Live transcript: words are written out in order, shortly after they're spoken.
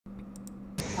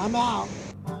I'm out.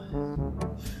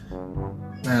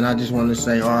 Man, I just want to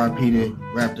say RIP to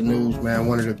Rap the News, man.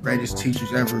 One of the greatest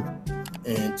teachers ever.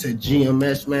 And to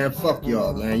GMS, man, fuck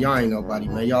y'all, man. Y'all ain't nobody,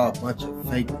 man. Y'all a bunch of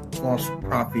fake, false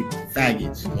prophet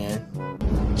faggots, man.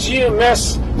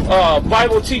 GMS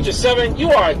Bible Teacher 7, you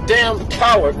are a damn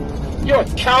coward. You're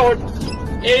a coward.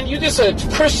 And you just a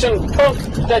Christian punk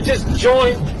that just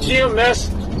joined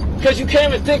GMS because you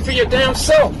can't even think for your damn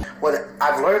self. What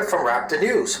I've learned from Rap the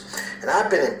News, and I've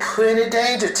been in plenty of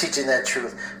danger teaching that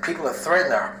truth. People have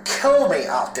threatened to kill me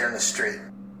out there in the street.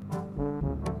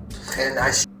 And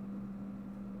I...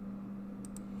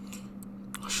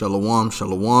 Shalom,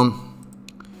 shalom.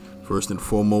 First and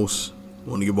foremost, I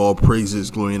want to give all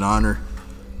praises, glory, and honor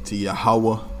to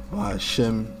Yahweh,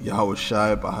 Bahashem, Yahweh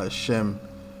Shai, Bahashem,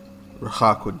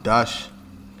 Ruach HaKodesh.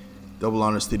 Double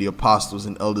honors to the apostles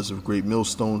and elders of Great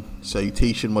Millstone.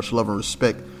 Salutation, much love and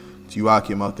respect to you,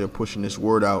 Akim, out there pushing this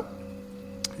word out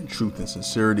in truth and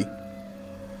sincerity.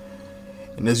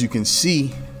 And as you can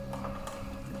see,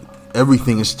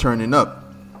 everything is turning up.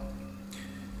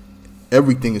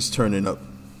 Everything is turning up.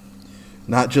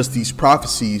 Not just these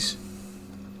prophecies,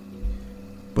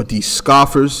 but these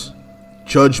scoffers,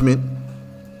 judgment,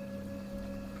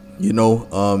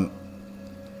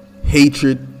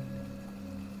 hatred,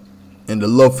 and the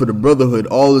love for the brotherhood.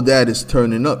 All of that is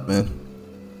turning up, man.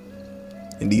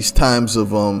 In these times of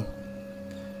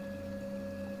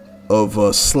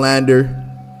slander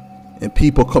and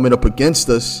people coming up against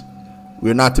us,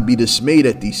 we're not to be dismayed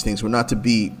at these things. We're not to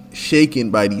be shaken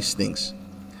by these things.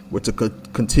 We're to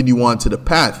continue on to the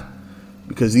path,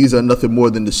 because these are nothing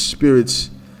more than the spirits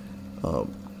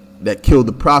that killed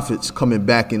the prophets coming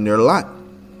back in their lot.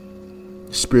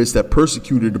 Spirits that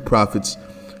persecuted the prophets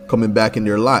coming back in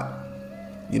their lot.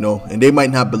 And they might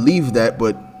not believe that,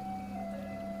 but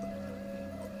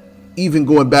even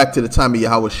going back to the time of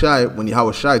Yahweh Shai, when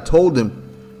Yahweh Shai told them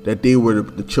that they were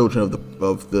the children of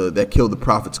the that killed the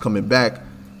prophets coming back,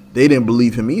 they didn't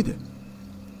believe him either.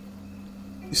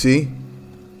 You see?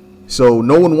 So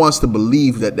no one wants to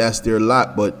believe that that's their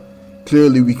lot, but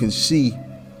clearly we can see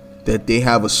that they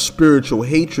have a spiritual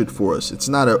hatred for us. It's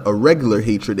not a regular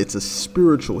hatred, it's a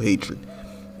spiritual hatred.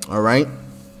 All right?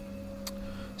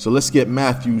 So let's get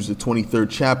Matthew's, the 23rd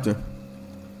chapter.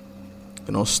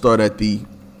 And I'll start at the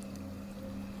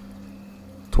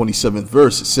 27th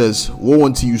verse. It says, "Woe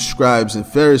unto you, scribes and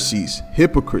Pharisees,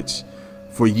 hypocrites,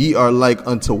 for ye are like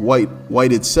unto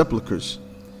whited sepulchres,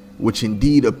 which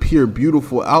indeed appear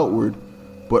beautiful outward,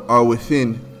 but are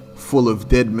within full of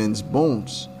dead men's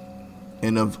bones,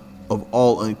 and of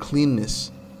all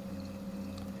uncleanness.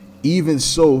 Even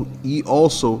so ye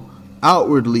also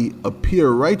outwardly appear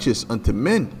righteous unto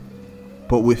men,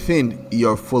 but within ye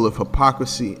are full of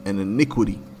hypocrisy and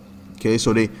iniquity." Okay,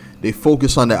 so they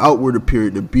focus on the outward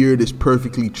appearance. The beard is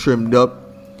perfectly trimmed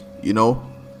up.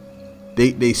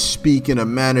 They speak in a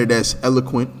manner that's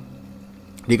eloquent.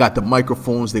 They got the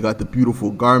microphones. They got the beautiful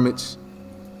garments.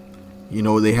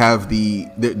 They have the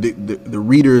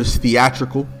reader is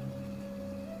theatrical.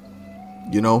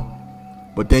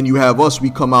 But then you have us.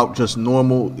 We come out just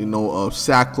normal.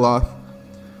 Sackcloth.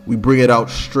 We bring it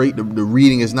out straight. The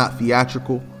reading is not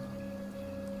theatrical.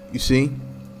 You see.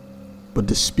 But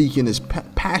the speaking is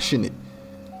passionate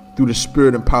through the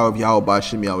spirit and power of Yahweh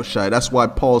Ba'ashem Yahweh Shai. That's why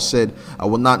Paul said, "I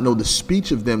will not know the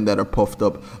speech of them that are puffed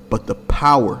up, but the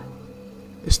power."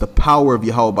 It's the power of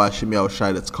Yahweh Ba'ashem Yahweh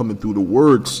Shai that's coming through the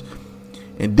words.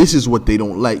 And this is what they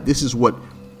don't like. This is what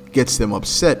gets them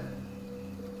upset.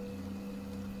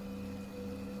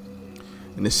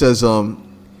 And it says,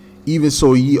 "Even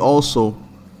so ye also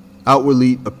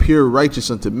outwardly appear righteous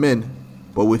unto men,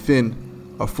 but within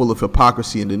are full of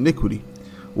hypocrisy and iniquity.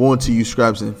 Woe unto you,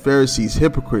 scribes and Pharisees,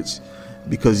 hypocrites,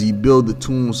 because ye build the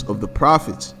tombs of the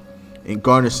prophets, and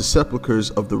garnish the sepulchres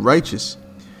of the righteous,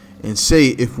 and say,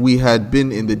 if we had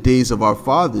been in the days of our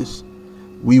fathers,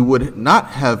 we would not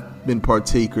have been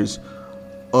partakers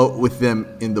with them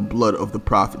in the blood of the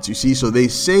prophets." You see, so they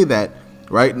say that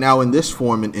right now in this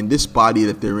form and in this body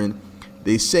that they're in,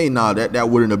 they say, nah, that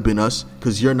wouldn't have been us,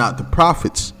 because you're not the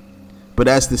prophets. But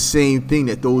that's the same thing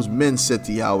that those men said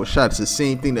to Yahweh Shai. It's the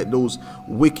same thing that those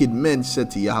wicked men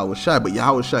said to Yahweh Shai. But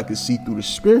Yahweh Shai could see through the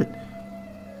spirit.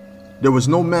 There was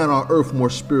no man on earth more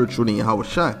spiritual than Yahweh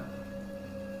Shai.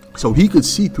 So he could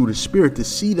see through the spirit to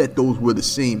see that those were the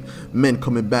same men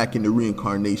coming back in the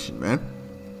reincarnation, man.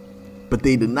 But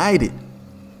they denied it.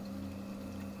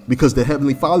 Because the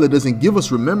Heavenly Father doesn't give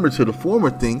us remembrance to the former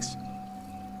things.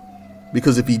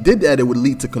 Because if he did that, it would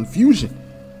lead to confusion.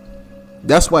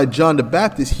 That's why John the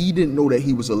Baptist, he didn't know that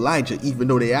he was Elijah, even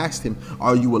though they asked him,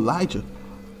 "Are you Elijah?"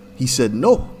 He said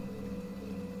no.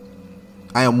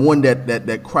 I am one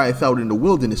that crieth out in the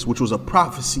wilderness, which was a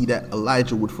prophecy that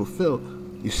Elijah would fulfill.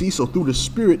 You see, so through the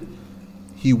Spirit,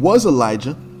 he was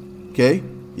Elijah. Okay,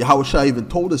 Yahushua even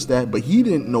told us that, but he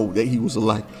didn't know that he was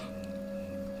Elijah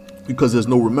because there's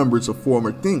no remembrance of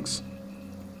former things.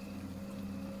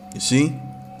 You see,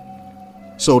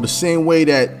 so the same way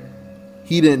that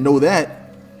he didn't know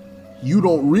that, you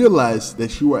don't realize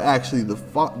that you are actually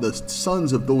the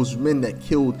sons of those men that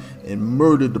killed and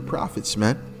murdered the prophets,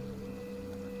 man.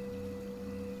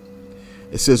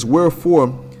 It says,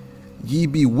 wherefore ye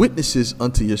be witnesses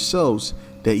unto yourselves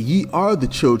that ye are the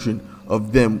children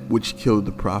of them which killed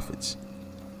the prophets.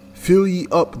 Fill ye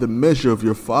up the measure of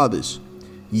your fathers,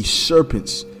 ye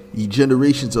serpents, ye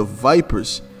generations of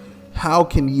vipers. How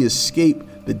can ye escape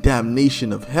the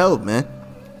damnation of hell, man?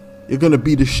 You're going to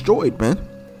be destroyed, man.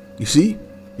 You see,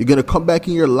 you're going to come back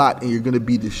in your lot and you're going to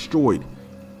be destroyed.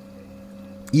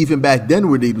 Even back then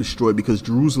were they destroyed because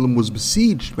Jerusalem was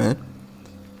besieged, man,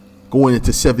 going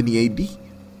into 70 AD.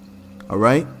 All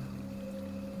right.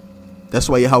 That's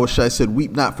why Yahushua said,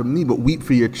 weep not for me, but weep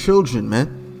for your children,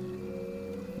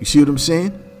 man. You see what I'm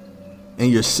saying?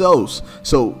 And yourselves.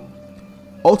 So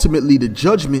ultimately, the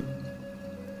judgment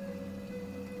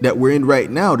that we're in right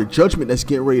now, the judgment that's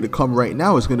getting ready to come right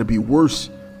now, is going to be worse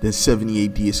than 70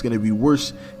 AD. It's going to be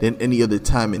worse than any other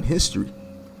time in history.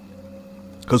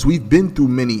 Because we've been through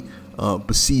many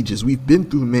besieges. We've been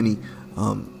through many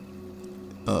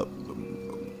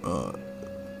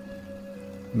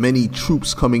many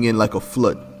troops coming in like a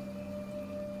flood.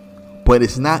 But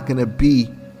it's not going to be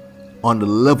on the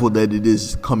level that it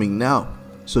is coming now.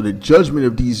 So the judgment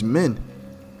of these men,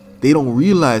 they don't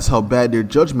realize how bad their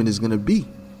judgment is going to be.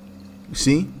 You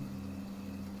see?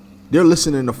 They're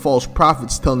listening to false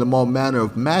prophets telling them all manner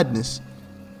of madness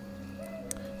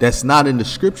that's not in the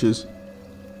scriptures.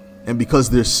 And because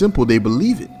they're simple, they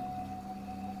believe it.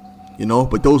 You know,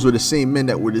 but those were the same men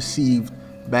that were deceived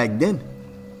back then.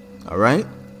 All right.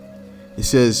 It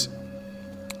says,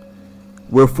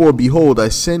 wherefore, behold, I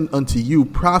send unto you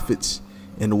prophets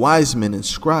and wise men and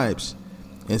scribes,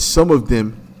 and some of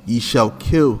them ye shall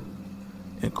kill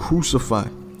and crucify,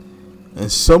 and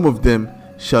some of them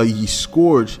shall ye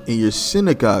scourge in your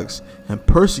synagogues and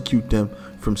persecute them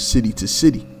from city to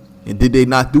city. And did they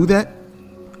not do that?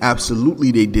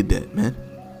 Absolutely they did that, man.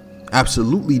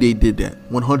 Absolutely they did that.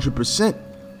 100%.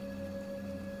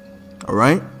 All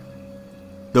right.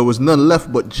 There was none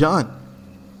left but John.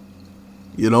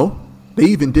 You know, they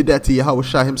even did that to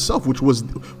Yahushua himself,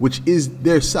 which is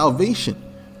their salvation,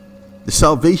 the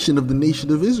salvation of the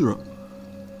nation of Israel.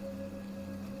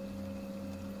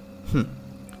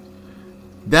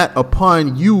 That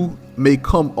upon you may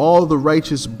come all the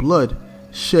righteous blood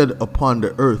shed upon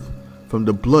the earth, from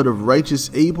the blood of righteous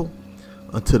Abel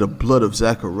unto the blood of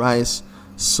Zacharias,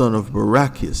 son of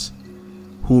Barachias,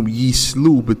 whom ye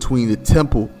slew between the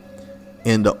temple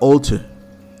and the altar.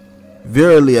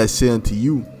 Verily I say unto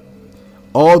you,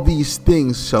 all these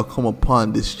things shall come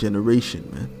upon this generation,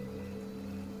 man.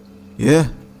 Yeah.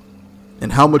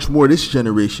 And how much more this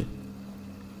generation,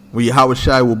 where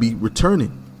Yahushua will be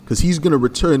returning, because he's going to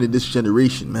return in this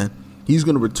generation, man. He's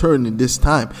going to return in this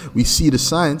time. We see the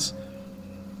signs,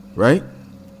 right?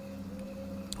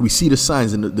 We see the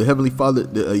signs, and the Heavenly Father,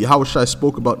 Yahushua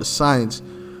spoke about the signs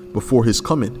before his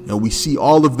coming, and we see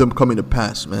all of them coming to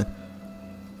pass, man.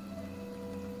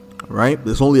 Right?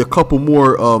 There's only a couple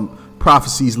more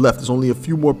prophecies left. There's only a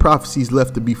few more prophecies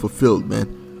left to be fulfilled,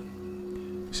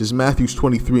 man. It says Matthew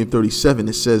 23 and 37.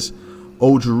 It says,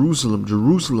 O Jerusalem,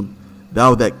 Jerusalem,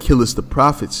 thou that killest the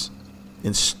prophets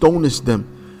and stonest them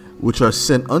which are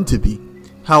sent unto thee,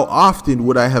 how often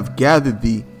would I have gathered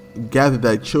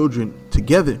thy children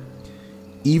together,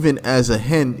 even as a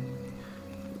hen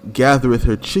gathereth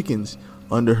her chickens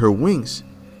under her wings,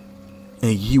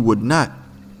 and ye would not.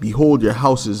 Behold, your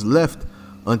house is left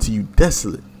unto you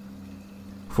desolate.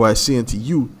 For I say unto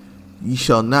you, ye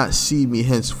shall not see me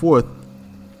henceforth,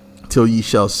 till ye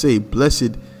shall say,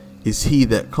 blessed is he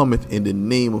that cometh in the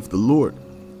name of the Lord.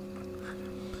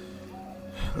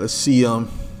 Let's see,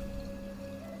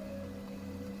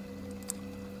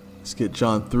 let's get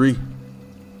John 3.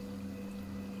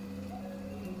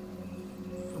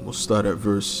 And we'll start at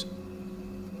verse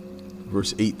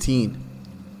 18.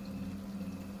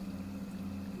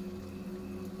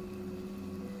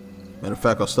 Matter of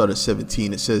fact, I'll start at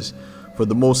 17. It says, for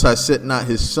the Most High sent not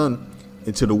his Son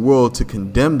into the world to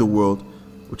condemn the world,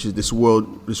 which is this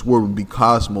world. This word would be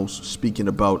cosmos, speaking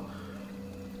about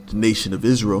the nation of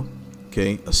Israel.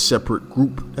 Okay, a separate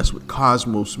group. That's what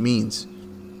cosmos means,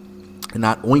 and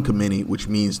not oikoumene, which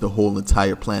means the whole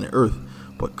entire planet Earth,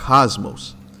 but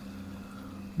cosmos.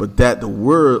 But that the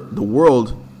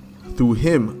world through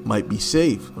him might be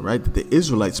saved. All right, that the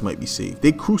Israelites might be saved.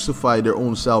 They crucified their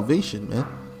own salvation, man.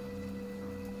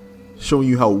 Showing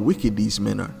you how wicked these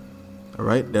men are, all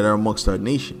right, that are amongst our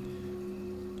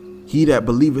nation. He that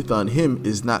believeth on him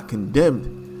is not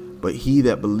condemned, but he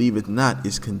that believeth not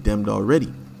is condemned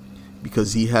already,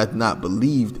 because he hath not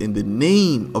believed in the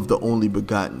name of the only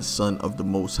begotten Son of the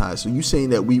Most High. So you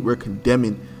saying that we're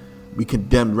condemning, we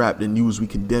condemn Rap the News, we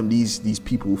condemn these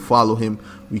people who follow him,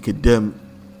 we condemn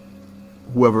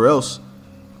whoever else,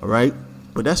 all right?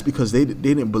 But that's because they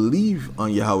didn't believe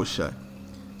on Yahushua.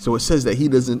 So it says that who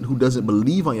doesn't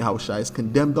believe on Yahushua is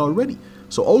condemned already.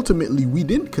 So ultimately, we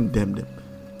didn't condemn them.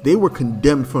 They were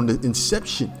condemned from the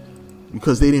inception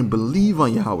because they didn't believe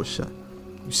on Yahushua.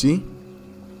 You see?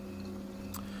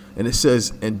 And it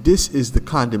says, and this is the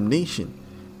condemnation,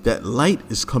 that light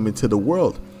is come into the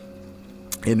world,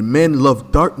 and men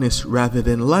love darkness rather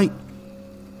than light,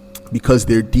 because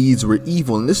their deeds were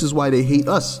evil. And this is why they hate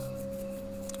us,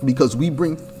 because we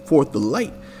bring forth the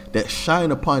light that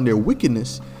shine upon their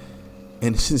wickedness.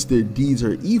 And since their deeds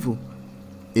are evil,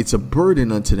 it's a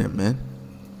burden unto them, man.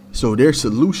 So their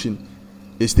solution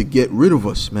is to get rid of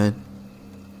us, man.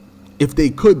 If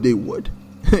they could, they would.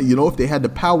 You know, if they had the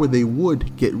power, they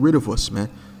would get rid of us, man.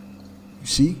 You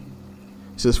see?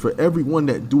 It says, for everyone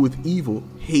that doeth evil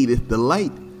hateth the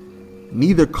light,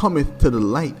 neither cometh to the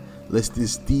light, lest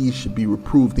this deed should be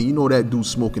reproved. And you know that dude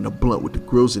smoking a blunt with the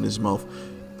grills in his mouth.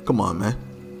 Come on, man.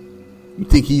 You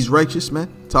think he's righteous, man?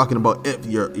 Talking about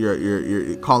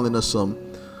you're calling us a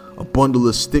bundle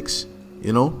of sticks,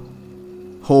 you know,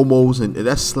 homos, and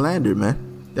that's slander,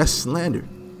 man. That's slander.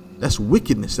 That's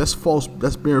wickedness. That's false.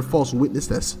 That's bearing false witness.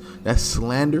 That's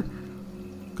slander.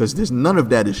 Because there's none of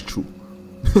that is true,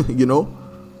 you know.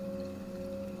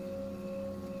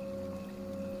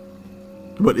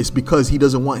 But it's because he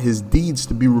doesn't want his deeds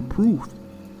to be reproved.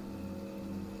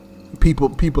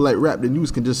 People like Rap the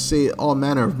News can just say all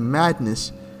manner of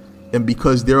madness, and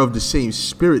because they're of the same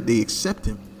spirit, they accept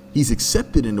him. He's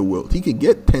accepted in the world. He can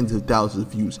get tens of thousands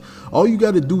of views. All you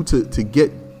got to do to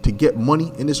get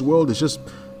money in this world is just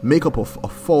make up a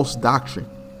false doctrine.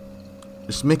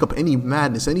 Just make up any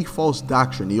madness, any false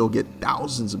doctrine, and you'll get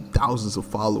thousands of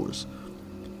followers.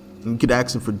 And you could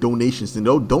ask them for donations, and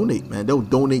they'll donate, man. They'll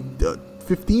donate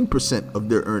 15% of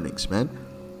their earnings, man.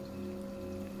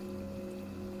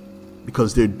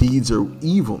 Because their deeds are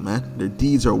evil, man. Their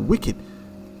deeds are wicked.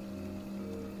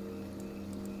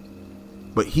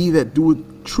 But he that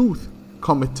doeth truth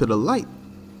cometh to the light,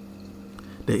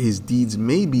 that his deeds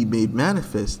may be made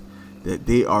manifest, that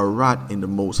they are wrought in the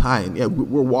Most High. And yeah,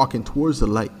 we're walking towards the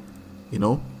light, you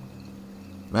know.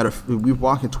 We're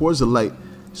walking towards the light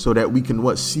so that we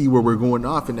can see where we're going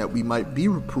off, and that we might be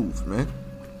reproved, man.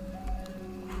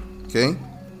 Okay.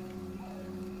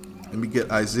 Let me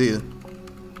get Isaiah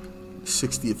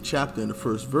 60th chapter in the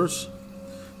first verse.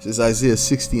 It says, Isaiah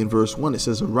 60 and verse 1, it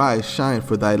says, arise, shine,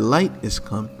 for thy light is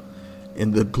come,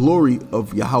 and the glory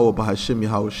of Yahweh Bahashem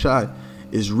Yahushai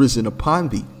is risen upon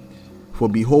thee. For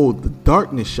behold, the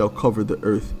darkness shall cover the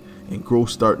earth, and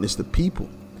gross darkness the people.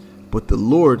 But the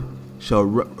Lord shall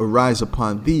arise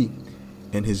upon thee,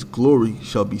 and his glory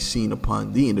shall be seen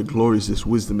upon thee. And the glory is this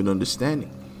wisdom and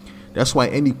understanding. That's why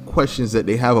any questions that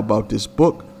they have about this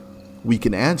book, we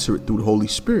can answer it through the Holy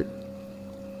Spirit.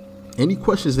 Any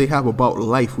questions they have about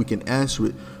life, we can answer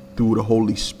it through the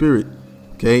Holy Spirit.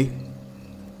 Okay?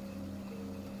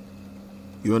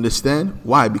 You understand?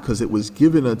 Why? Because it was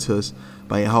given unto us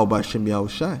by Yahweh Hashem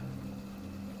Yahushai.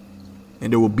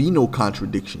 And there will be no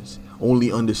contradictions. Only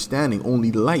understanding,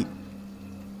 only light.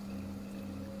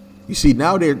 You see,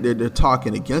 now they're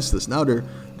talking against us. Now they're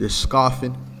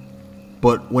scoffing.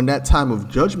 But when that time of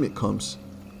judgment comes,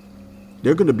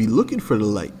 they're going to be looking for the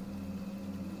light.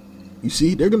 You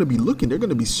see, they're going to be looking, they're going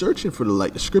to be searching for the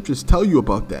light. The scriptures tell you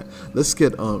about that. Let's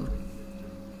get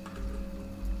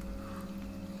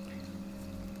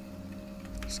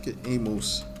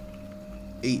Amos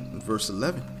 8 and verse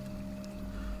 11.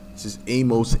 This is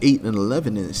Amos 8 and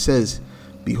 11, and it says,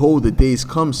 behold, the days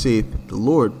come, saith the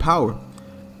Lord power,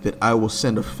 that I will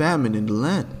send a famine in the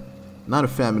land, not a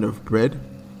famine of bread,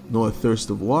 nor a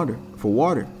thirst of water for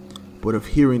water, but of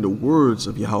hearing the words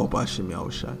of Yahweh Bashem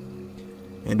Yahushai.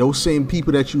 And those same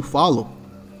people that you follow,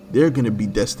 they're going to be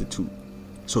destitute.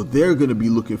 So they're going to be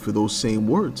looking for those same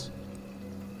words.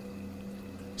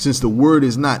 Since the word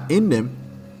is not in them,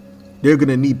 they're going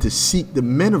to need to seek the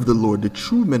men of the Lord, the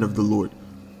true men of the Lord.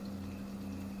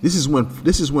 This is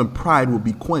when pride will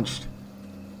be quenched.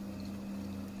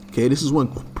 Okay, this is when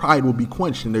pride will be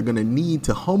quenched, and they're going to need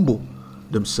to humble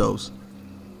themselves.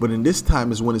 But in this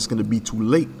time is when it's going to be too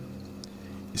late.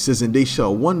 It says, and they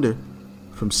shall wander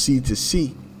from sea to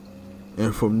sea,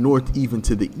 and from north even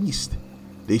to the east.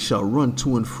 They shall run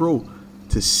to and fro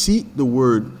to seek the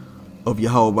word of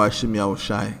Yahweh Ba'ashem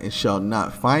Yahushai, and shall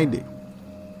not find it.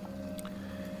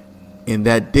 In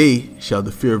that day shall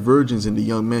the fair virgins and the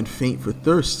young men faint for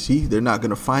thirst. See, they're not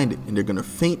going to find it, and they're going to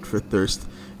faint for thirst.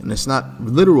 And it's not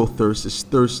literal thirst, it's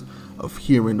thirst of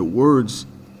hearing the words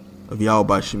of Yahweh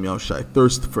Ba'ashem Yahushai,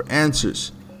 thirst for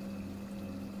answers.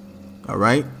 All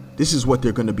right, this is what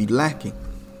they're going to be lacking.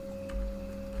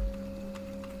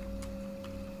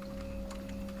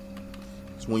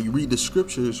 So when you read the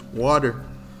scriptures, water,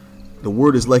 the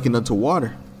word is likened unto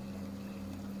water.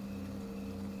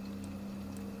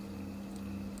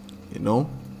 You know,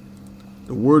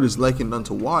 the word is likened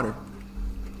unto water.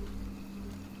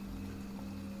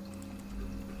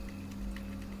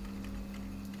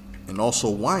 And also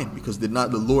wine, because did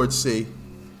not the Lord say,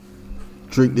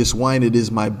 drink this wine, it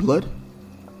is my blood,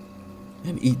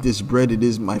 and eat this bread, it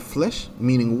is my flesh?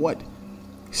 Meaning what?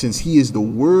 Since he is the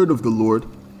word of the Lord,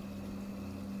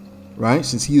 right?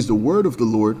 Since he is the word of the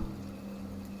Lord,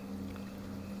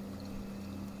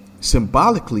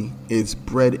 symbolically it's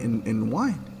bread and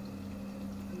wine.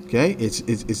 Okay,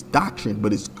 it's doctrine,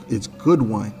 but it's good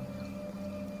wine.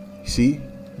 See,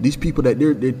 these people that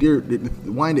they're the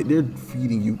wine that they're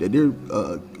feeding you, that they're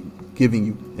giving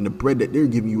you, and the bread that they're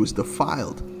giving you is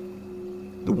defiled.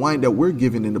 The wine that we're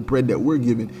given and the bread that we're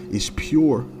given is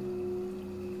pure.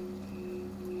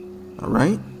 All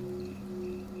right.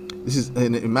 This is,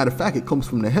 and a matter of fact, it comes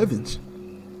from the heavens.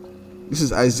 This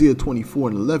is Isaiah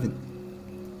 24:11.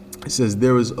 It says,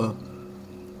 there is a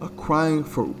crying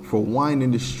for wine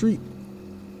in the street.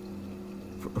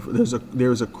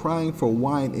 There's a crying for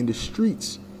wine in the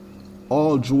streets.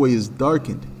 All joy is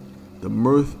darkened. The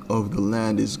mirth of the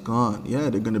land is gone. Yeah,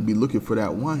 they're going to be looking for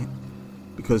that wine,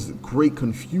 because great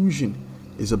confusion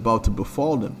is about to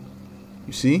befall them.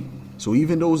 You see? So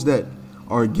even those that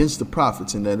are against the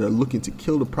prophets and that are looking to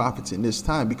kill the prophets in this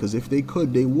time, because if they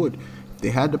could, they would. If they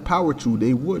had the power to,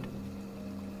 they would.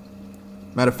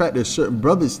 Matter of fact, there's certain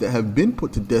brothers that have been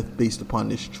put to death based upon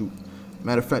this truth.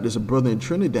 Matter of fact, there's a brother in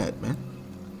Trinidad, man,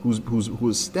 who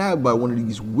was stabbed by one of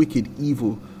these wicked,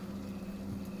 evil,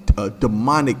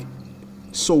 demonic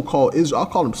so-called I'll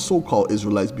call them so-called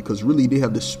Israelites, because really they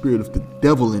have the spirit of the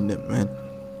devil in them, man.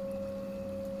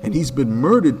 And he's been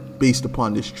murdered based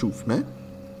upon this truth, man.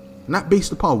 Not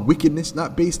based upon wickedness,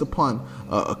 not based upon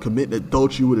committing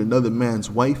adultery with another man's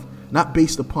wife, not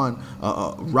based upon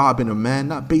robbing a man,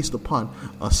 not based upon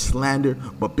slander,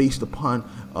 but based upon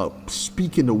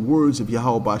speaking the words of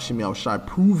Yahweh Ba'ashem Yahushai,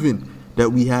 proving that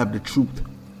we have the truth.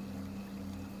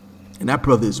 And that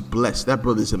brother is blessed. That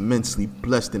brother is immensely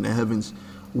blessed in the heavens,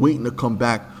 waiting to come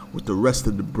back with the rest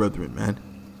of the brethren, man.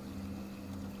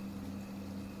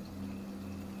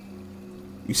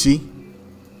 You see?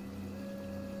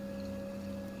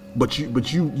 But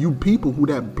you people who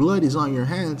that blood is on your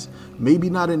hands, maybe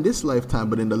not in this lifetime,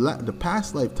 but in the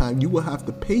past lifetime, you will have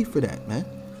to pay for that, man.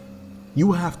 You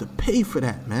will have to pay for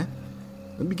that, man.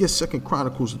 Let me get 2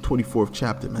 Chronicles, the 24th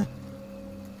chapter, man.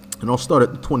 And I'll start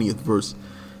at the 20th verse.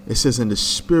 It says, and the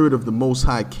Spirit of the Most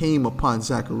High came upon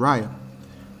Zechariah,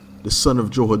 the son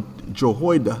of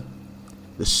Jehoiada,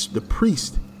 the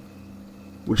priest,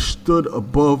 which stood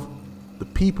above the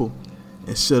people,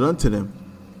 and said unto them,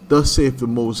 thus saith the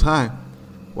Most High,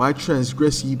 why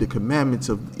transgress ye the commandments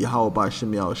of Yahweh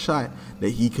Ba'ashem Yahushai,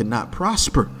 that ye cannot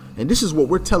prosper? And this is what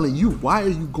we're telling you. Why are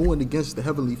you going against the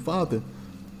Heavenly Father?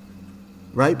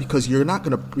 Right? Because you're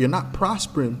not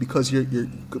prospering because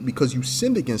because you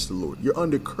sinned against the Lord. You're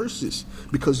under curses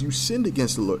because you sinned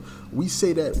against the Lord. We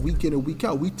say that week in and week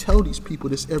out. We tell these people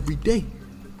this every day.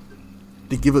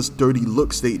 They give us dirty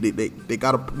looks. They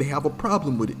have a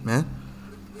problem with it, man.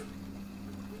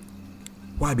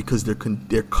 Why? Because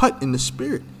they're cut in the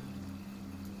spirit.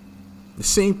 The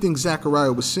same thing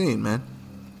Zechariah was saying, man.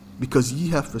 Because ye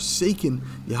have forsaken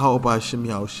Yahweh Ba'ashem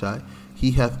Yahushai,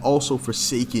 he hath also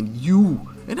forsaken you.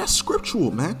 And that's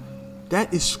scriptural, man.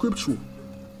 That is scriptural.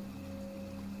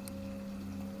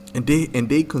 And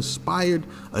they conspired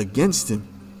against him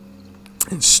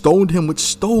and stoned him with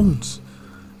stones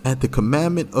at the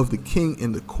commandment of the king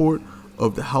in the court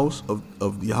of the house of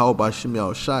Yahweh Ba'ashem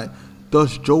Yahushai.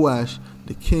 Thus Joash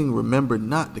the king remembered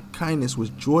not the kindness which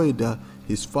Joiada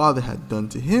his father had done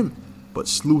to him, but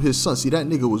slew his son. See, that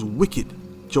nigga was wicked.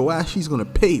 Joash, he's gonna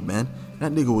pay, man.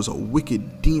 That nigga was a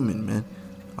wicked demon, man.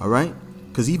 All right?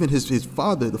 Because even his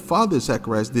father, the father of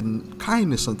Zacharias, did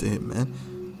kindness unto him, man.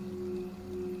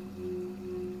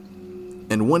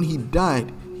 And when he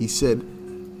died, he said,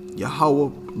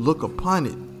 Yahweh, look upon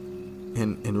it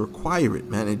and require it,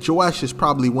 man. And Joash is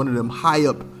probably one of them high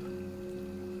up,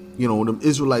 you know, them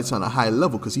Israelites on a high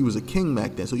level, because he was a king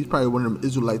back then. So he's probably one of them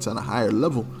Israelites on a higher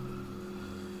level,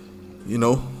 you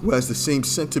know, who has the same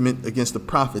sentiment against the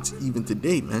prophets even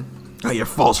today, man. Oh, you're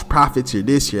false prophets, you're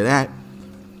this, you're that.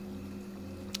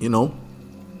 You know,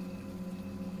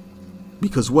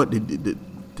 because what? The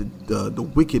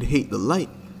wicked hate the light,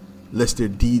 lest their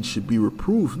deeds should be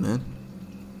reproved, man.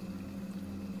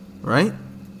 Right?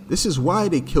 This is why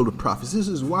they kill the prophets. This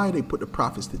is why they put the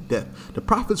prophets to death. The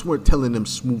prophets weren't telling them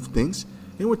smooth things.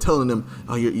 They weren't telling them,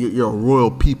 oh, you're a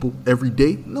royal people every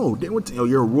day. No, they weren't. Oh,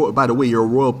 you're a royal. By the way, you're a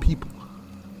royal people.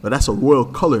 But that's a royal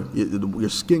color. Your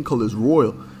skin color is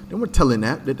royal. They weren't telling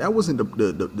that. That wasn't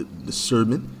the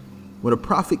sermon. When a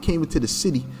prophet came into the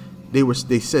city,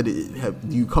 they said, do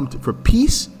you come for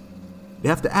peace? They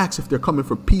have to ask if they're coming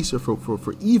for peace or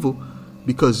for evil,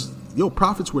 because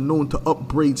prophets were known to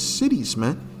upbraid cities,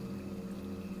 man.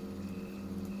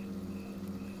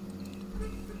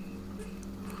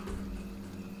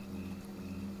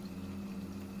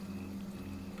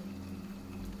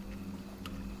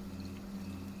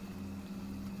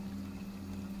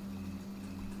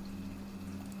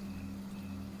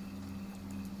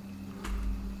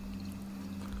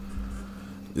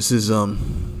 This is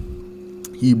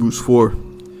Hebrews 4,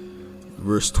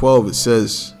 verse 12. It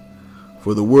says,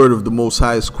 for the word of the Most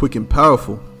High is quick and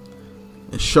powerful,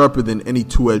 and sharper than any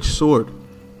two-edged sword,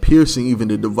 piercing even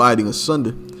the dividing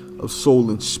asunder of soul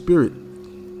and spirit,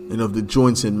 and of the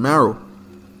joints and marrow,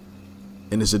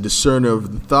 and is a discerner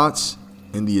of the thoughts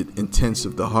and the intents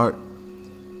of the heart.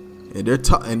 And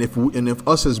if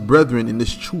us as brethren in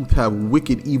this truth have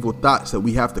wicked, evil thoughts that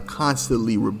we have to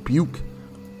constantly rebuke,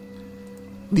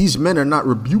 these men are not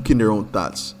rebuking their own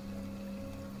thoughts.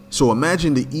 So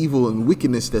imagine the evil and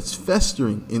wickedness that's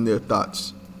festering in their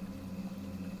thoughts.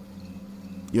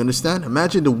 You understand?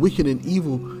 Imagine the wicked and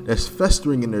evil that's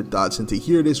festering in their thoughts, and to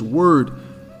hear this word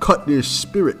cut their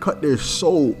spirit, cut their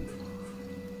soul.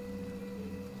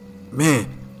 Man,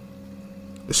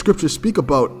 the scriptures speak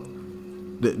about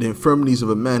the infirmities of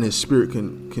a man, his spirit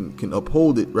can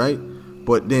uphold it, right?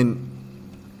 But then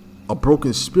a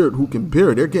broken spirit, who can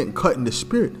bear it? They're getting cut in the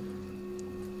spirit.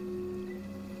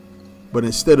 But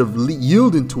instead of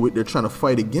yielding to it, they're trying to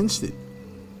fight against it.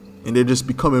 And they're just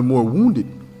becoming more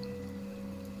wounded.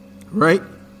 Right?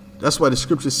 That's why the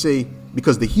scriptures say,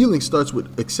 because the healing starts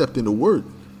with accepting the word.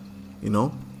 You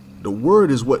know? The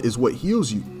word is what heals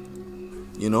you.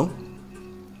 You know?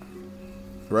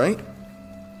 Right?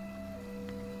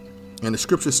 And the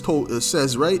scriptures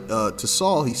says, right, to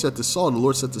Saul, he said to Saul, the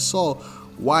Lord said to Saul,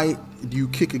 why do you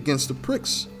kick against the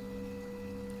pricks?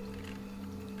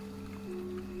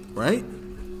 Right?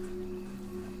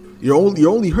 You're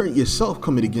only hurting yourself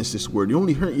coming against this word. You're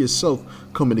only hurting yourself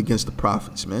coming against the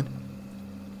prophets, man.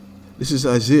 This is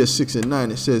Isaiah 6 and 9.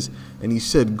 It says, and he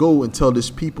said, go and tell this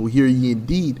people, hear ye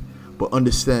indeed, but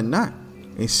understand not,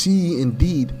 and see ye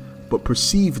indeed, but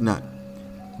perceive not.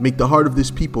 Make the heart of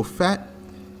this people fat,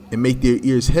 and make their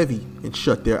ears heavy, and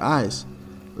shut their eyes,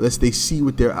 lest they see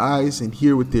with their eyes, and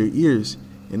hear with their ears,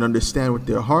 and understand with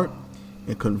their heart,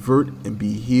 and convert and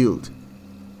be healed.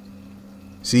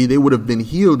 See, they would have been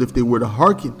healed if they were to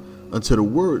hearken unto the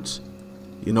words,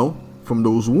 you know, from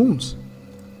those wounds.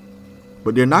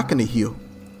 But they're not going to heal.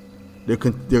 They're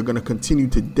going to continue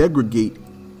to degrade,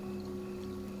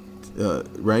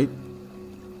 right,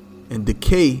 and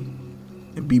decay,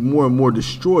 and be more and more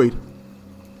destroyed,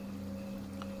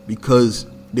 because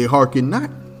they hearken not.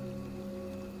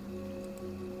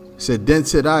 Said, then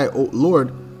said I, O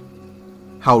Lord,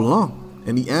 how long?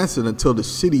 And he answered, until the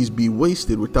cities be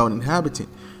wasted without inhabitant,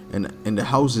 and the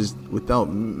houses without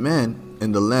man,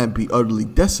 and the land be utterly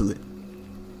desolate.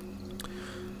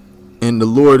 And the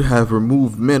Lord have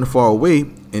removed men far away,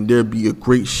 and there be a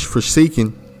great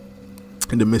forsaking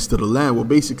in the midst of the land. Well,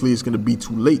 basically, it's going to be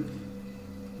too late.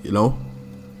 You know,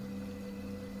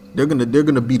 they're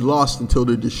gonna be lost until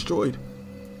they're destroyed.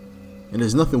 And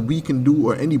there's nothing we can do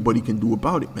or anybody can do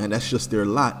about it, man. That's just their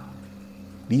lot.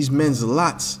 These men's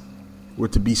lots were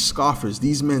to be scoffers.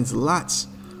 These men's lots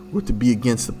were to be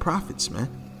against the prophets, man.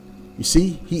 You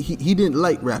see, he didn't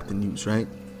like Rap the News, right?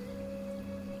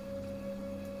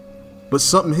 But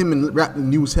something him and Rap the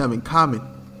News have in common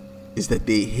is that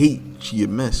they hate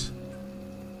GMS.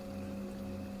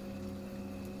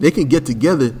 They can get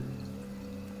together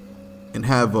and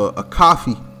have a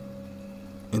coffee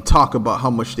and talk about how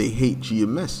much they hate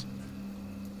GMS.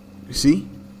 You see?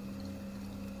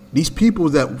 These people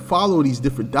that follow these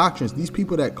different doctrines, these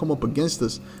people that come up against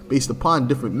us based upon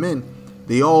different men,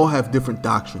 they all have different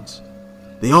doctrines.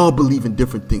 They all believe in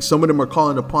different things. Some of them are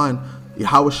calling upon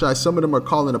Yahushua. Some of them are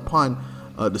calling upon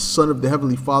the Son of the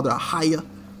Heavenly Father, Ahaya.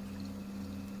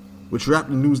 which Rap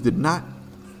the News did not.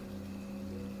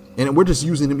 And we're just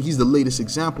using him. He's the latest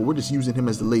example. We're just using him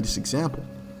as the latest example.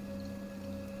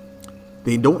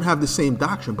 They don't have the same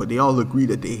doctrine, but they all agree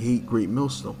that they hate Great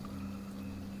Millstone.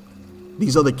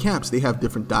 These other camps, they have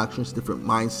different doctrines, different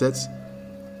mindsets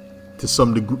to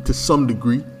some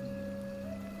degree.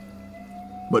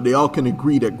 But they all can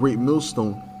agree that Great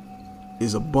Millstone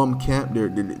is a bum camp. They're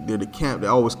the camp that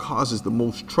always causes the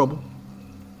most trouble.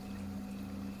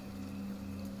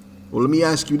 Well, let me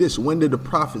ask you this. When did the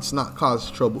prophets not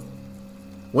cause trouble?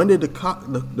 When did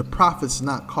the prophets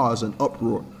not cause an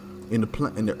uproar in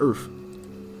the earth?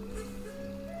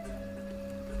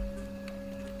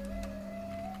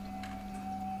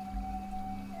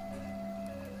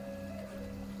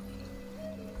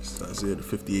 It's Isaiah the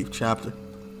 58th chapter.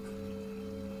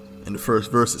 In the first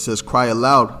verse it says, "Cry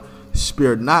aloud,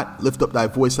 spare not, lift up thy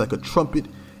voice like a trumpet,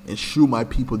 and shew my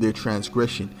people their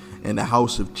transgression, and the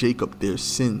house of Jacob their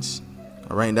sins."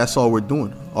 All right, and that's all we're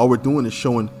doing. All we're doing is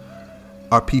showing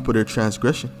our people their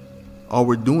transgression. All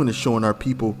we're doing is showing our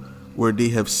people where they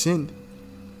have sinned.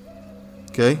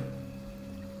 Okay?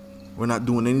 We're not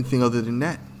doing anything other than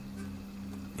that.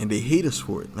 And they hate us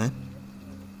for it, man.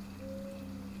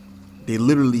 They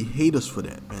literally hate us for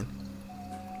that, man.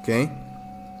 Okay?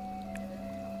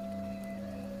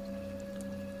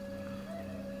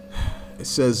 It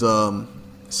says,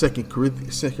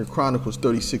 2 Chronicles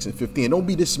 36 and 15. Don't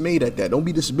be dismayed at that. Don't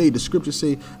be dismayed. The scriptures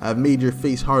say, "I've made your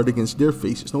face hard against their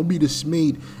faces." Don't be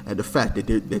dismayed at the fact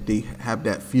that they have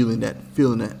that feeling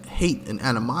of hate and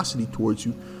animosity towards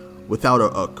you without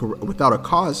a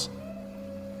cause.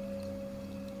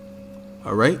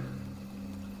 All right?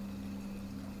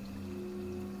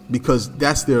 Because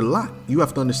that's their lot. You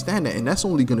have to understand that, and that's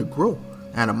only going to grow.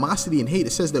 Animosity and hate.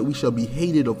 It says that we shall be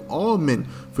hated of all men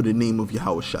for the name of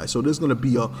Yahushua. So there's going to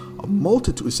be a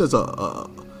multitude. It says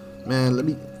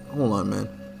man, hold on, man.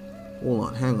 Hold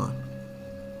on, hang on.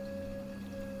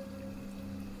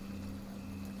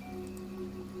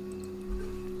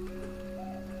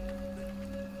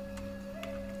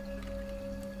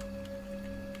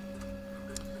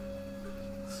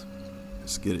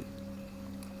 Let's get it.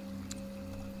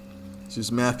 This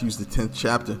is Matthew's the 10th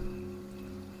chapter.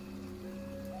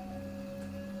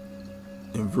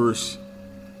 In verse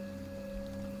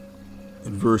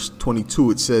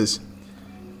 22 it says,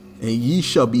 "And ye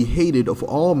shall be hated of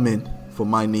all men for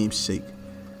my name's sake,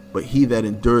 but he that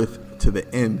endureth to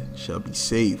the end shall be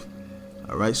saved."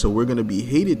 All right, so we're going to be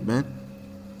hated, man.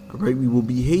 All right, we will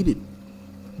be hated.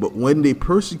 But when they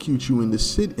persecute you in the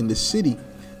city,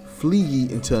 flee ye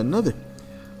into another.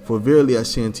 For verily I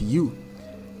say unto you,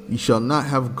 ye shall not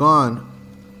have gone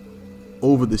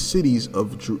over the cities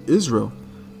of Israel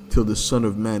till the Son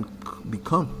of Man be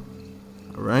come.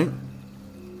 All right.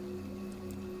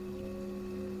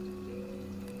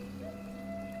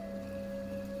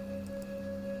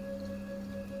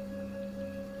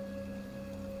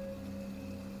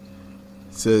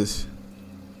 It says,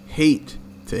 hate,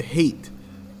 to hate,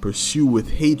 pursue with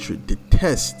hatred,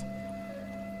 detest,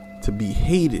 to be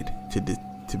hated,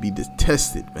 to be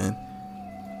detested, man.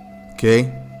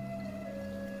 Okay.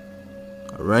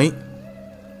 All right.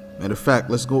 Matter of fact,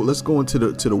 let's go into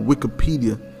the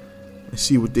Wikipedia and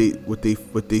see what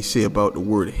they say about the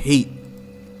word hate.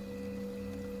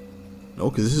 No,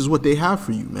 because this is what they have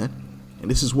for you, man, and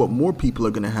this is what more people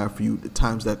are gonna have for you the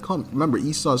times that come. Remember,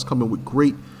 Esau is coming with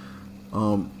great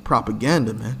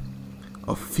propaganda, man.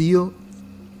 A feel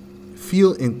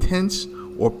intense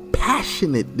or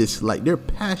passionate dislike. They're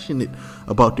passionate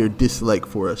about their dislike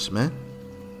for us, man.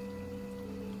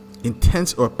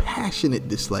 Intense or passionate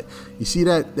dislike. You see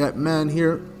that man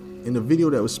here in the video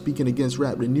that was speaking against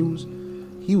Rap the News?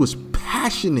 He was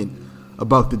passionate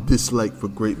about the dislike for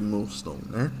Great Millstone,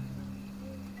 man.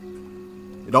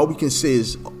 And all we can say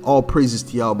is all praises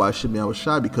to Yahweh Hashem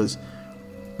Yahushua, because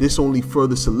this only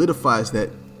further solidifies that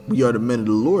we are the men of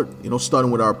the Lord, starting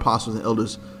with our apostles and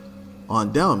elders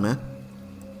on down, man.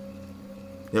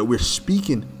 That we're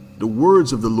speaking the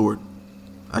words of the Lord,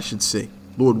 I should say.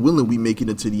 Lord willing, we make it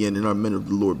into the end and are men of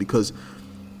the Lord, because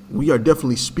we are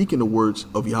definitely speaking the words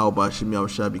of Yahweh Hashem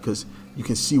Yahushua, because you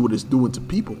can see what it's doing to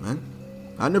people, man.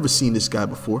 I've never seen this guy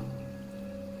before.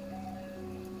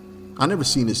 I never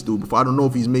seen this dude before. I don't know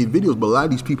if he's made videos, but a lot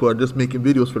of these people are just making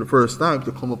videos for the first time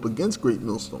to come up against Great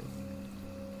Millstone.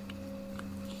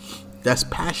 That's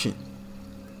passion.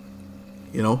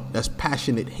 That's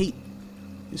passionate hate.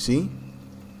 You see?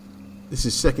 This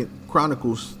is 2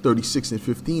 Chronicles 36 and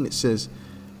 15. It says,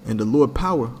 "And the Lord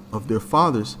power of their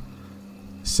fathers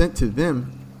sent to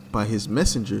them by his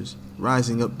messengers,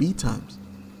 rising up betimes,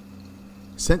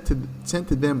 sent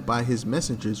to them by his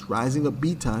messengers, rising up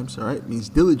betimes, all right, means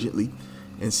diligently,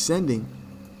 and sending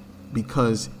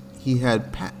because he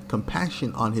had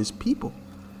compassion on his people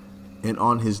and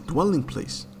on his dwelling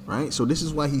place, right? So this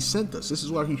is why he sent us. This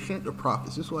is why he sent the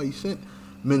prophets. This is why he sent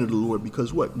men of the Lord.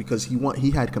 Because what? Because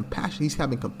he had compassion. He's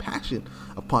having compassion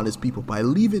upon his people by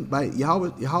Yahweh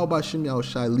B'Shem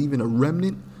Yahushai leaving a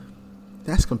remnant.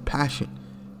 That's compassion.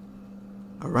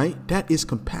 All right, that is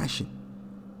compassion.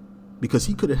 Because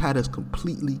he could have had us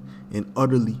completely and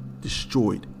utterly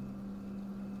destroyed.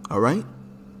 All right.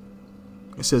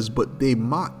 It says, but they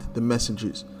mocked the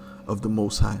messengers of the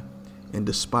Most High and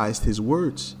despised his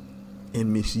words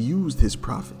and misused his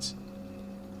prophets.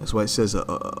 That's why it says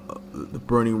the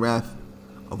burning wrath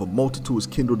of a multitude is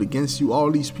kindled against you. All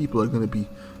these people are going to be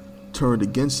turned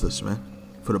against us, man,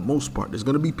 for the most part. There's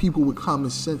going to be people with common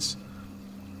sense,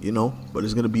 you know, but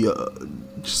it's going to be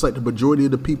just like the majority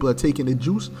of the people are taking the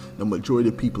juice, the majority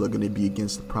of the people are going to be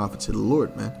against the prophets of the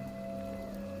Lord, man.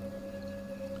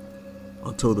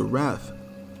 Until the wrath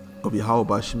of Yahweh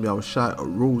B'Shem Yahushai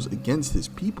arose against his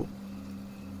people,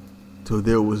 till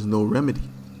there was no remedy.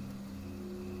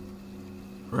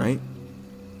 Right?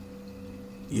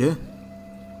 Yeah.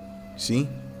 See?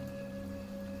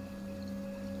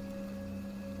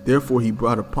 Therefore he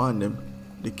brought upon them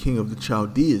the king of the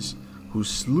Chaldeans, who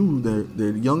slew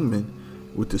their young men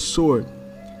with the sword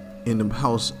in the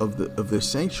house of their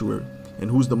sanctuary. And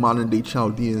who's the modern day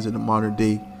Chaldeans and the modern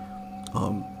day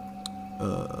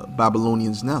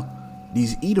Babylonians now?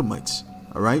 These Edomites.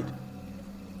 All right?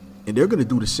 And they're going to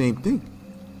do the same thing.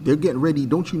 They're getting ready.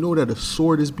 Don't you know that a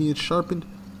sword is being sharpened?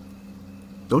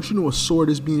 Don't you know a sword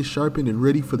is being sharpened and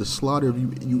ready for the slaughter of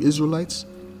you Israelites?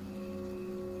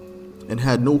 And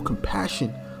had no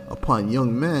compassion upon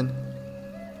young man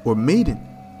or maiden,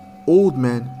 old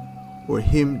man, or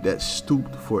him that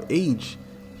stooped for age.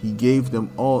 He gave them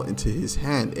all into his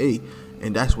hand.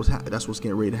 And that's what's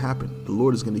getting ready to happen. The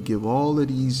Lord is going to give all of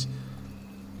these,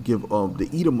 the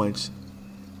Edomites,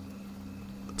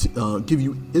 give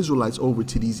you Israelites over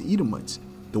to these Edomites,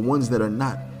 the ones that are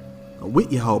not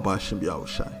with Yahweh B'Shem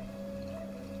Yahushai.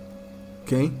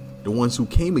 Okay, the ones who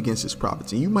came against his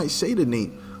prophets. And you might say the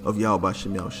name of Yahweh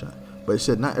B'Shem Yahushai, but it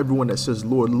said not everyone that says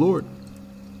Lord, Lord,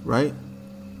 right,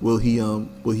 will he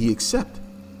accept.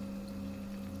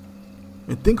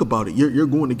 And think about it. You're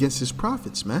going against his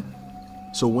prophets, man.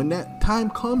 So when that time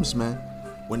comes, man,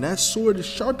 when that sword is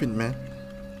sharpened, man,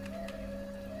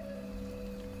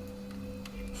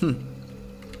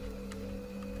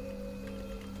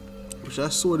 which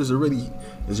that sword is already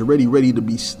ready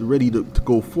to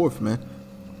go forth, man.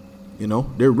 You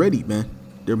know, they're ready, man.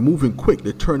 They're moving quick.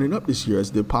 They're turning up this year,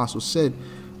 as the apostle said,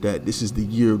 that this is the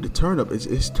year of the turn up.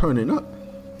 It's turning up.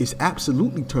 It's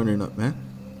absolutely turning up, man.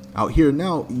 Out here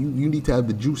now, you need to have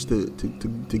the juice to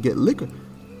get liquor,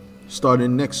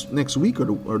 starting next week or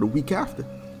the week after.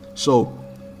 So,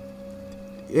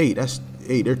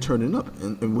 they're turning up,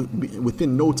 and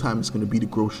within no time it's going to be the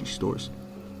grocery stores.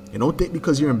 And don't think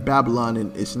because you're in Babylon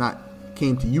and it's not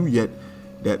came to you yet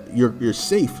that you're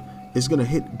safe. It's going to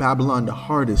hit Babylon the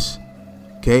hardest.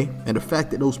 Okay, and the fact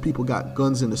that those people got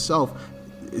guns in the south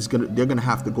they're gonna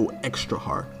have to go extra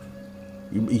hard.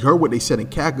 You heard what they said in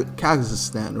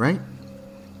Kazakhstan, right?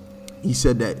 He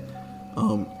said that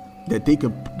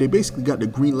they basically got the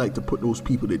green light to put those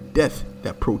people to death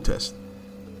that protest.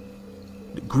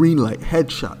 The green light,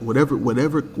 headshot,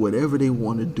 whatever they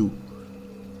want to do.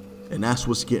 And that's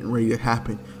what's getting ready to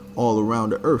happen all around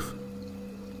the earth,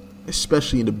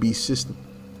 especially in the beast system,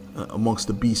 amongst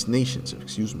the beast nations.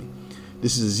 Excuse me.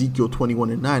 This is Ezekiel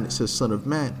 21:9. It says, "Son of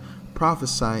man,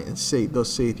 prophesy and say, thus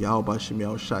saith Yahweh B'Shem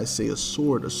Yahushai, say, a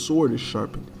sword is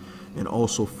sharpened, and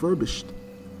also furbished.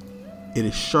 It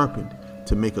is sharpened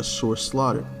to make a sore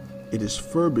slaughter. It is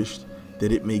furbished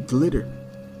that it may glitter.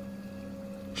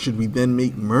 Should we then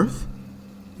make mirth?"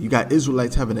 You got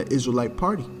Israelites having an Israelite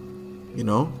party. You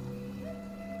know,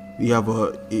 you have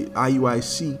a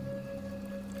IUIC.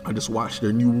 I just watched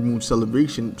their new moon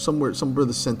celebration. Some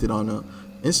brother sent it on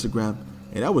Instagram,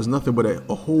 and that was nothing but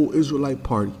a whole Israelite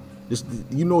party. Just,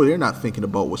 you know, they're not thinking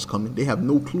about what's coming. They have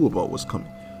no clue about what's coming.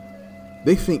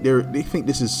 They think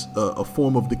this is a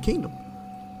form of the kingdom.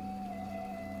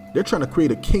 They're trying to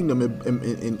create a kingdom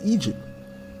in Egypt.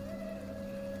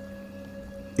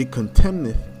 It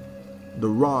contemneth the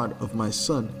rod of my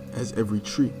son as every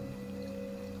tree.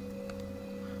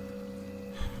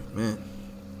 Man.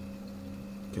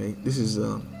 Okay, this is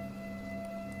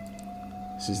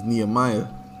Nehemiah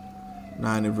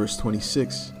 9 and verse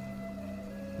 26.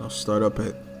 I'll start up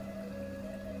at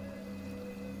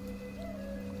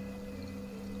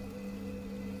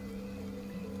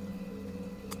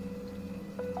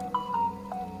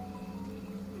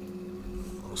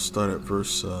start at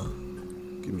verse,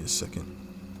 give me a second.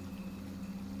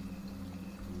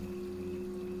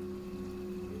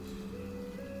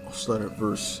 I'll start at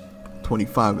verse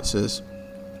 25. It says,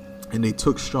 and they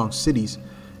took strong cities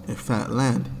and a fat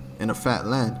land,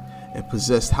 and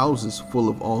possessed houses full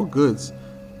of all goods,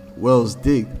 wells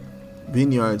digged,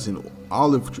 vineyards and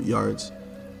olive yards,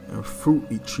 and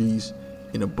fruit trees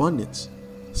in abundance.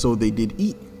 So they did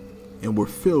eat, and were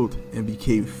filled, and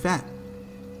became fat,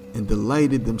 and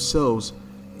delighted themselves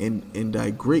in thy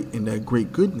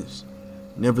great goodness.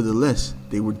 Nevertheless,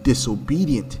 they were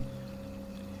disobedient,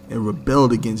 and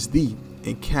rebelled against thee,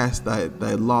 and cast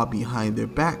thy law behind their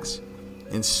backs,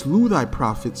 and slew thy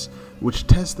prophets, which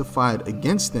testified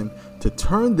against them, to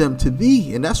turn them to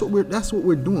thee. And that's what we're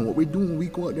doing. What we're doing when we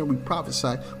go out there and we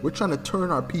prophesy, we're trying to turn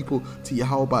our people to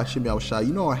Yahweh B'Shem Yahushua.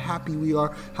 You know how happy we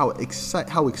are, how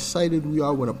excited we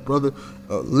are when a brother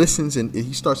listens and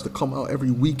he starts to come out every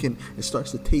weekend and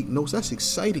starts to take notes. That's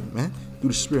exciting, man. Through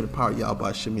the spirit and power of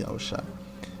Yahweh B'Shem Yahushua.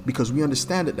 Because we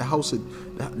understand that the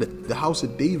house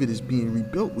of David is being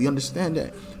rebuilt. We understand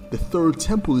that the third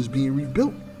temple is being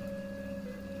rebuilt.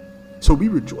 So we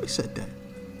rejoice at that,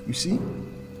 you see.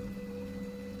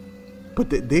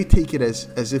 But they take it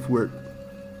as if we're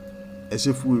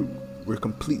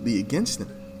completely against them,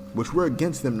 which we're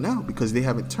against them now because they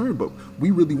haven't turned. But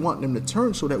we really want them to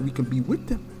turn so that we can be with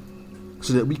them,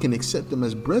 so that we can accept them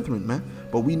as brethren, man.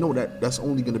 But we know that that's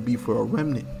only going to be for a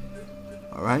remnant.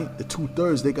 All right, the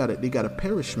 2/3 they gotta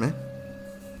perish, man.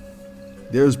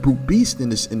 There's brute beast in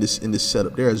this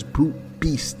setup. There is brute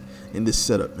beast in this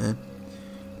setup, man.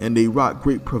 And they wrought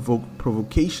great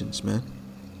provocations, man.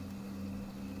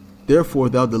 Therefore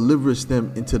thou deliverest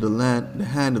them into the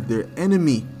hand of their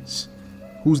enemies.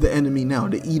 Who's the enemy now?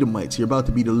 The Edomites. You're about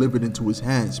to be delivered into his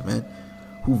hands, man.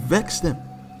 Who vexed them.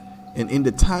 And in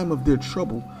the time of their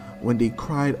trouble, when they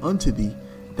cried unto thee,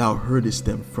 thou heardest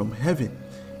them from heaven.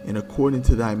 And according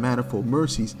to thy manifold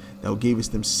mercies, thou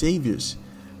gavest them saviors,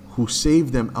 who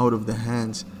saved them out of the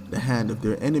hand of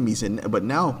their enemies. But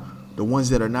now, the ones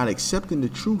that are not accepting the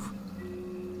truth,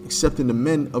 accepting the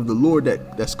men of the Lord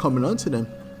that's coming unto them,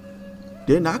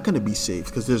 they're not going to be saved,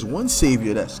 because there's one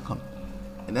Savior that's coming,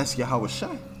 and that's Yahweh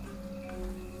Shai.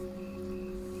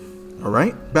 All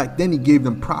right? Back then, he gave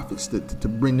them prophets to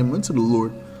bring them unto the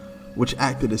Lord, which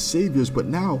acted as saviors. But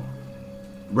now,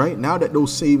 right now that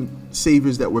those same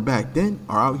saviors that were back then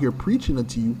are out here preaching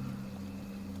unto you,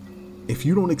 if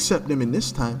you don't accept them in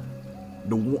this time,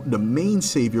 the main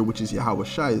Savior, which is Yahweh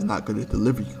Shai, is not going to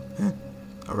deliver you.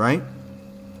 All right?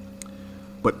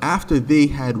 But after they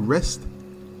had rest,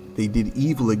 they did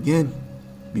evil again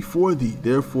before thee.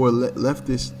 Therefore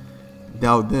leftest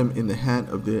thou them in the hand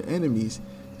of their enemies,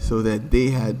 so that they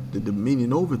had the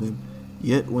dominion over them.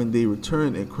 Yet when they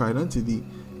returned and cried unto thee,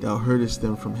 thou heardest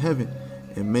them from heaven,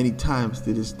 and many times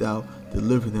didst thou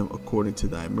deliver them according to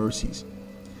thy mercies.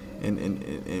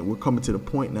 And we're coming to the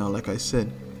point now, like I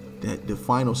said, that the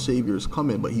final Savior is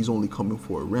coming, but he's only coming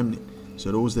for a remnant.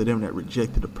 So those of them that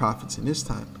rejected the prophets in this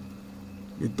time,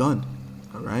 you're done.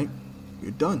 All right?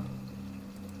 You're done.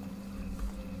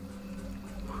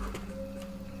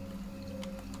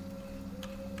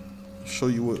 Show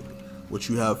you what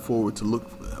you have forward to look,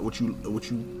 what you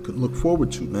can look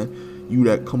forward to, man. You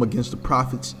that come against the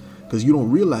prophets, because you don't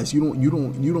realize, you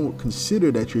don't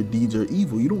consider that your deeds are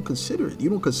evil. You don't consider it. You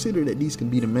don't consider that these can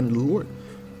be the men of the Lord.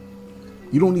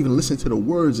 You don't even listen to the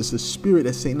words. It's the spirit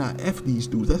that say, nah, F these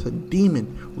dudes. That's a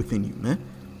demon within you, man.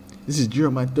 This is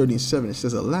Jeremiah 30:7. It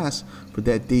says, alas, for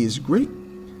that day is great,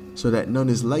 so that none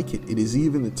is like it. It is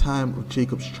even the time of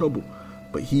Jacob's trouble,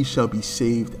 but he shall be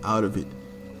saved out of it.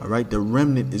 All right, the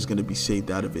remnant is going to be saved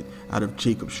out of it, out of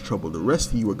Jacob's trouble. The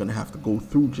rest of you are going to have to go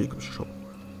through Jacob's trouble.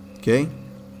 Okay?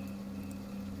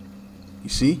 You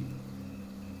see?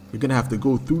 You're going to have to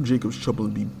go through Jacob's trouble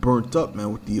and be burnt up,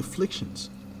 man, with the afflictions.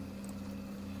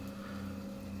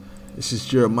 This is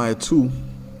Jeremiah 2.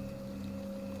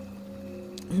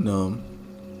 And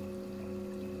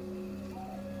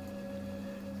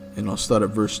I'll start at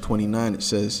verse 29. It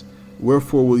says,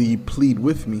 wherefore will ye plead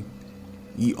with me?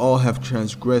 Ye all have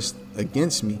transgressed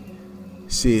against me,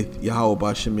 saith Yahweh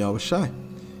B'Shem Yahushai.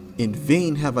 In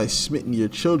vain have I smitten your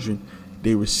children,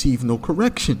 they receive no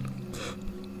correction.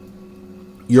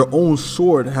 Your own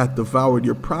sword hath devoured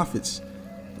your prophets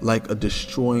like a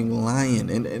destroying lion.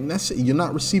 And that's it. You're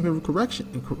not receiving correction.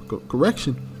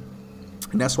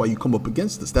 And that's why you come up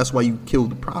against us. That's why you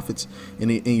killed the prophets in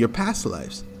your past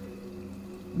lives.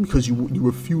 Because you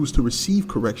refuse to receive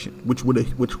correction, which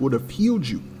would have healed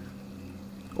you.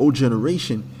 O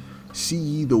generation, see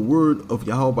ye the word of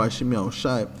Yahweh B'Shem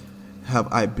Yahushai,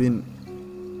 have I been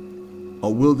a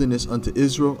wilderness unto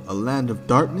Israel, a land of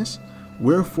darkness?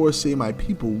 Wherefore say my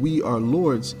people, we are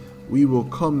lords, we will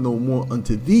come no more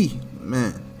unto thee.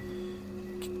 Man.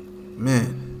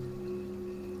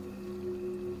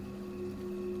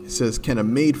 It says, can a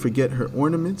maid forget her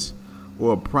ornaments,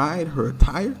 or a bride her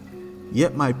attire?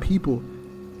 Yet my people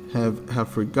have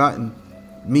forgotten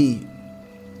me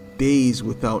days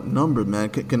without number, man.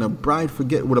 Can a bride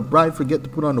forget? Would a bride forget to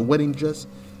put on a wedding dress?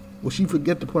 Will she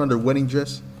forget to put on her wedding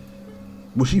dress?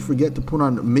 Will she forget to put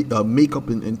on makeup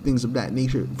and things of that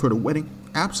nature for the wedding?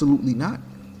 Absolutely not.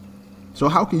 So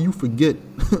how can you forget,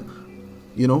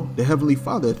 you know, the Heavenly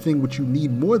Father, a thing which you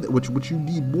need more than which you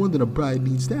need more than a bride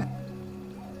needs that?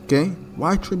 Okay?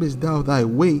 Why trimmest thou thy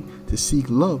way to seek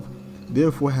love?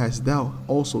 Therefore hast thou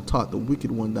also taught the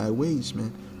wicked one thy ways,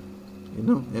 man. You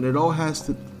know, and it all has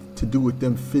to do with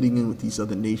them fitting in with these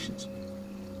other nations.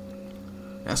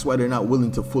 That's why they're not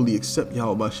willing to fully accept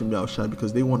Yahweh B'Shem Yahushai,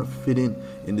 because they want to fit in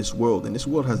this world. And this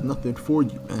world has nothing for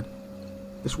you, man.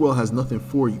 This world has nothing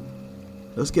for you.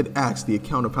 Let's get Acts, the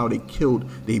account of how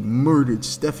they murdered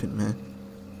Stephen, man.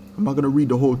 I'm not going to read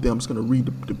the whole thing. I'm just going to read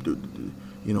the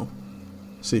you know,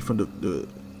 say from the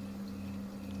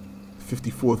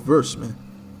 54th verse, man.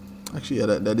 Actually, yeah,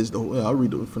 that is the whole, yeah, I'll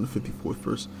read it from the 54th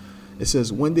verse. It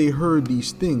says, when they heard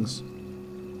these things,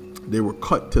 they were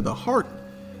cut to the heart,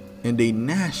 and they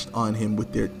gnashed on him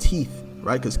with their teeth,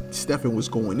 right? Because Stephen was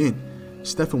going in.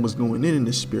 Stephen was going in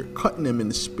the spirit, cutting them in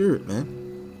the spirit,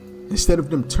 man. Instead of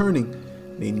them turning,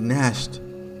 they gnashed.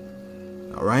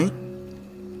 All right?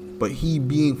 But he,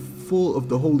 being full of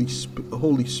the Holy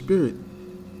Spirit,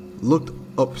 looked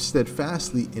up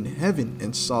steadfastly in heaven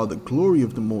and saw the glory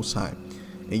of the Most High,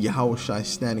 and Yahushua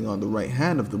standing on the right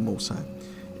hand of the Most High,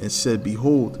 and said,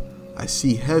 behold, I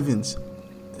see the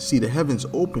heavens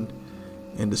opened,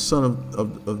 and the Son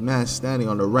of Man standing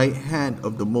on the right hand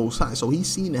of the Most High. So he's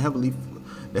seen the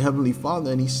Heavenly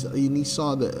Father, and he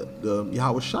saw the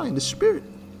Yahushua in the Spirit.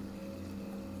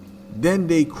 Then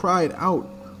they cried out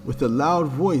with a loud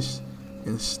voice,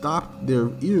 and stopped their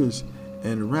ears,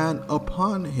 and ran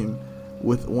upon him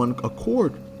with one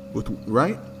accord.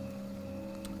 Right?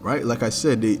 Like I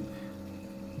said,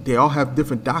 they all have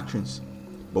different doctrines,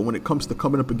 but when it comes to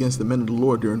coming up against the men of the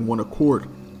Lord, they're in one accord.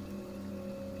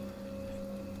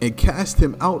 And cast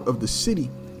him out of the city,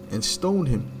 and stoned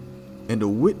him. And the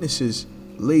witnesses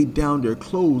laid down their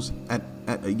clothes at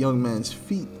a young man's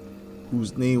feet,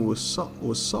 whose name was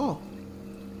Saul.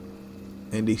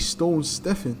 And they stoned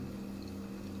Stephen,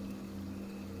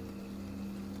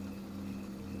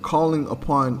 calling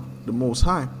upon the Most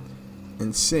High,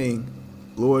 and saying,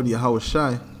 Lord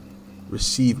Yahushai,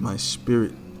 receive my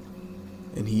spirit.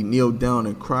 And he kneeled down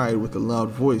and cried with a loud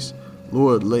voice,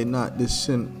 Lord, lay not this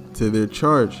sin to their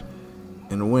charge.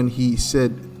 And when he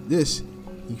said this,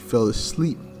 he fell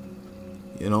asleep.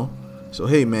 You know, so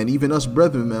hey, man, even us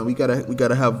brethren, man, we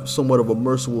gotta have somewhat of a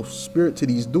merciful spirit to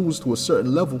these dudes to a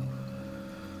certain level.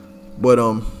 But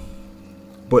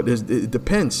it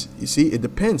depends. You see, it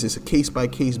depends. It's a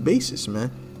case-by-case basis, man.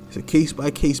 It's a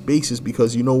case-by-case basis,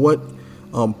 because you know what?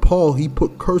 Paul, he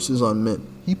put curses on men.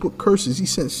 He put curses. He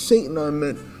sent Satan on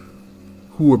men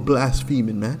who were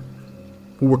blaspheming, man,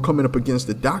 who were coming up against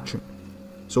the doctrine.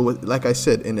 So like I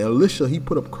said, in Elisha, he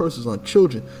put up curses on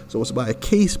children. So it's by a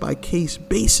case-by-case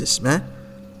basis, man.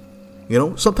 You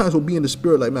know, sometimes we'll be in the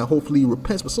spirit like, man, hopefully he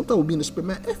repents. But sometimes we'll be in the spirit,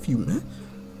 man, F you, man.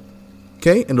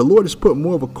 Okay? And the Lord has put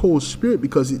more of a cold spirit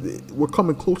because we're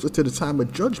coming closer to the time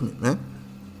of judgment, man.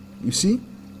 You see?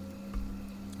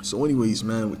 So anyways,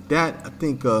 man, with that, I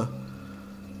think the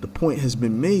point has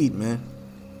been made, man.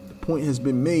 The point has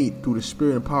been made through the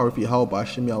spirit and power of Yahweh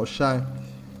B'Shem Yahushai.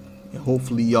 And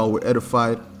hopefully y'all were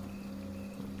edified.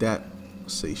 With that,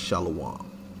 say shalom.